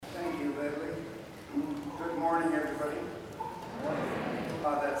morning, everybody.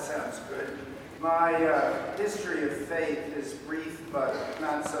 Oh, that sounds good. My history of faith is brief, but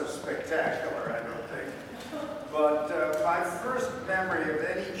not so spectacular, I don't think. But my first memory of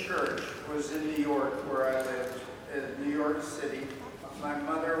any church was in New York, where I lived, in New York City. My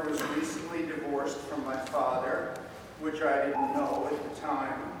mother was recently divorced from my father, which I didn't know at the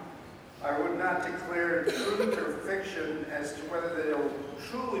time. I would not declare truth or fiction as to whether there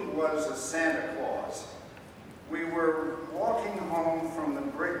truly was a Santa Claus. We were walking home from the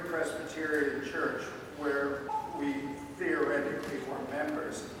Brick Presbyterian Church, where we theoretically were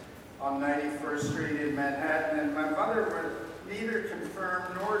members, on 91st Street in Manhattan, and my mother would neither confirm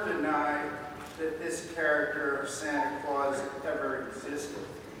nor deny that this character of Santa Claus ever existed.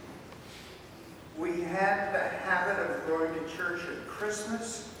 We had the habit of going to church at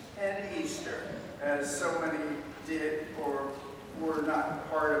Christmas and Easter, as so many did or were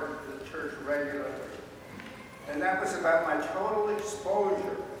not part of the church regularly. And that was about my total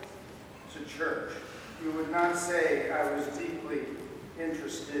exposure to church. You would not say I was deeply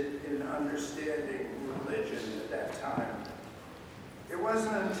interested in understanding religion at that time. It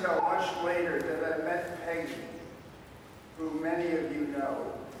wasn't until much later that I met Peggy, who many of you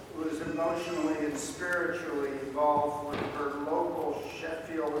know, who was emotionally and spiritually involved with her local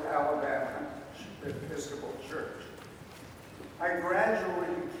Sheffield, Alabama Episcopal Church. I gradually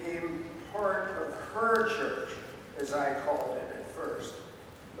became part of her church, as I called it at first,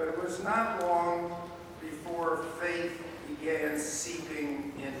 but it was not long before faith began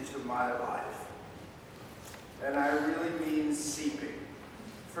seeping into my life. And I really mean seeping.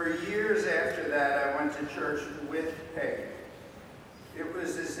 For years after that, I went to church with Peggy. It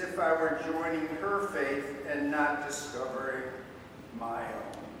was as if I were joining her faith and not discovering my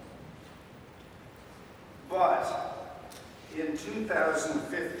own. But in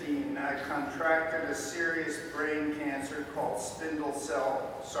 2015, I contracted a serious brain cancer called spindle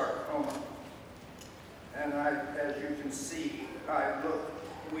cell sarcoma. And as you can see, I look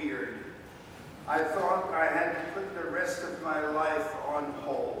weird. I thought I had to put the rest of my life on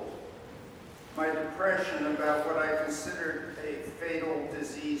hold. My depression about what I considered a fatal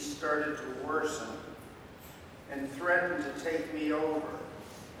disease started to worsen and threatened to take me over.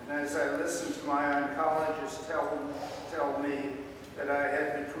 And as I listened to my oncologist tell me that I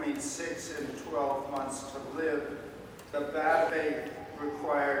had between 6 and 12 months to live, the battle faith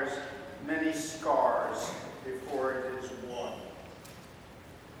requires many scars before it is won.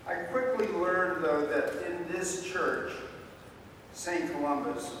 I quickly learned, though, that in this church, St.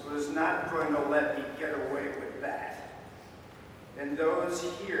 Columba's was not going to let me get away with that. And those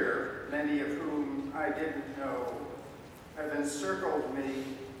here, many of whom I didn't know, have encircled me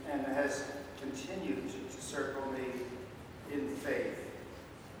and has continued to circle me in faith.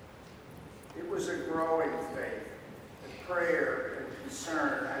 It was a growing faith, a prayer and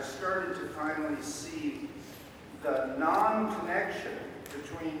concern. I started to finally see the non-connection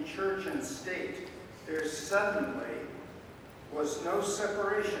between church and state. There suddenly was no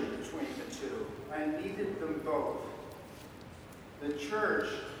separation between the two. I needed them both. The church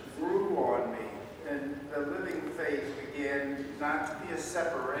grew on me, and the living faith began not to be a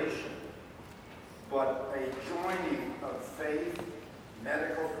separation, but a joining of faith,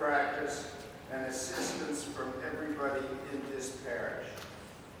 medical practice, and assistance from everybody in this parish.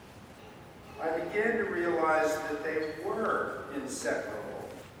 I began to realize that they were inseparable.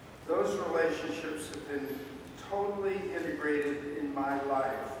 Those relationships have been totally integrated in my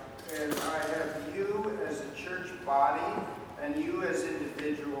life, and I have you as a church body and you as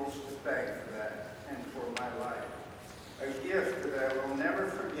individuals to thank for that and for my life. A gift that I will never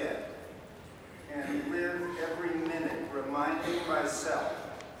forget, and live every minute reminding myself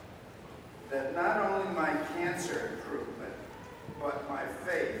that not only my cancer improvement, but my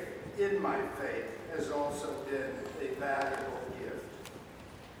faith in my faith has also been a valuable gift.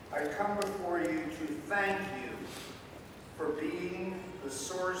 I come before you to thank you for being the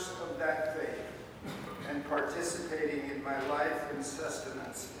source of that faith and participating in my life and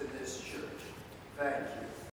sustenance in this church. Thank you.